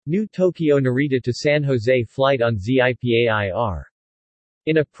New Tokyo Narita to San Jose flight on ZIPAIR.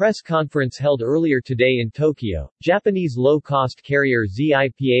 In a press conference held earlier today in Tokyo, Japanese low-cost carrier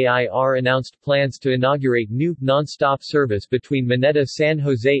ZIPAIR announced plans to inaugurate new, non-stop service between Mineta San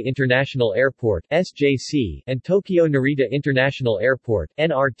Jose International Airport (SJC) and Tokyo Narita International Airport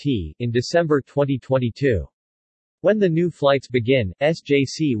 (NRT) in December 2022. When the new flights begin,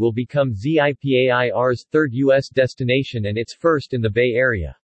 SJC will become ZIPAIR's third U.S. destination and its first in the Bay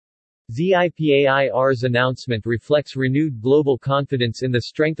Area. ZIPAIR's announcement reflects renewed global confidence in the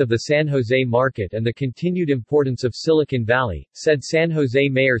strength of the San Jose market and the continued importance of Silicon Valley, said San Jose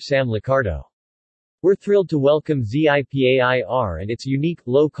Mayor Sam Liccardo. We're thrilled to welcome ZIPAIR and its unique,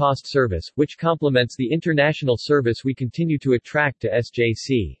 low-cost service, which complements the international service we continue to attract to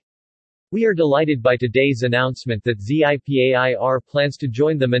SJC. We are delighted by today's announcement that ZIPAIR plans to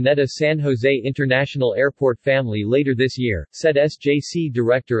join the Mineta San Jose International Airport family later this year, said SJC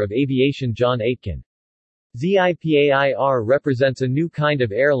Director of Aviation John Aitken. ZIPAIR represents a new kind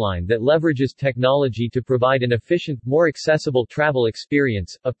of airline that leverages technology to provide an efficient, more accessible travel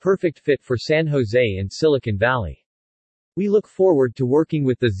experience, a perfect fit for San Jose and Silicon Valley. We look forward to working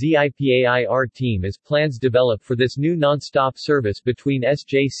with the ZIPAIR team as plans develop for this new non-stop service between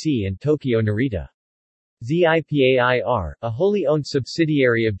SJC and Tokyo Narita. ZIPAIR, a wholly owned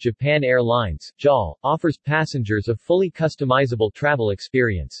subsidiary of Japan Airlines (JAL), offers passengers a fully customizable travel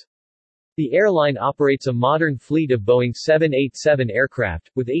experience. The airline operates a modern fleet of Boeing 787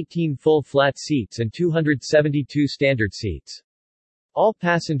 aircraft, with 18 full flat seats and 272 standard seats. All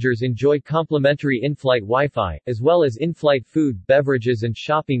passengers enjoy complimentary in-flight Wi-Fi, as well as in-flight food, beverages and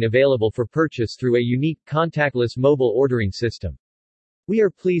shopping available for purchase through a unique, contactless mobile ordering system. We are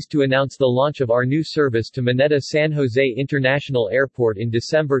pleased to announce the launch of our new service to Mineta San Jose International Airport in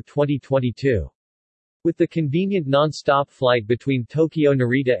December 2022. With the convenient non-stop flight between Tokyo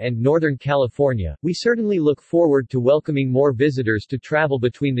Narita and Northern California, we certainly look forward to welcoming more visitors to travel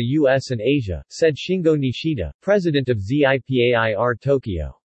between the U.S. and Asia, said Shingo Nishida, president of ZIPAIR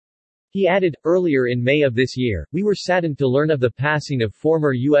Tokyo. He added, earlier in May of this year, we were saddened to learn of the passing of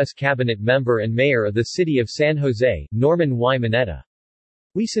former U.S. cabinet member and mayor of the city of San Jose, Norman Y. Mineta.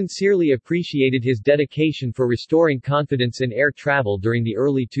 We sincerely appreciated his dedication for restoring confidence in air travel during the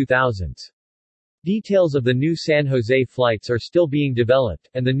early 2000s. Details of the new San Jose flights are still being developed,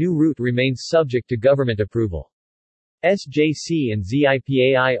 and the new route remains subject to government approval. SJC and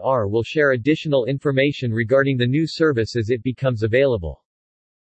ZIPAIR will share additional information regarding the new service as it becomes available.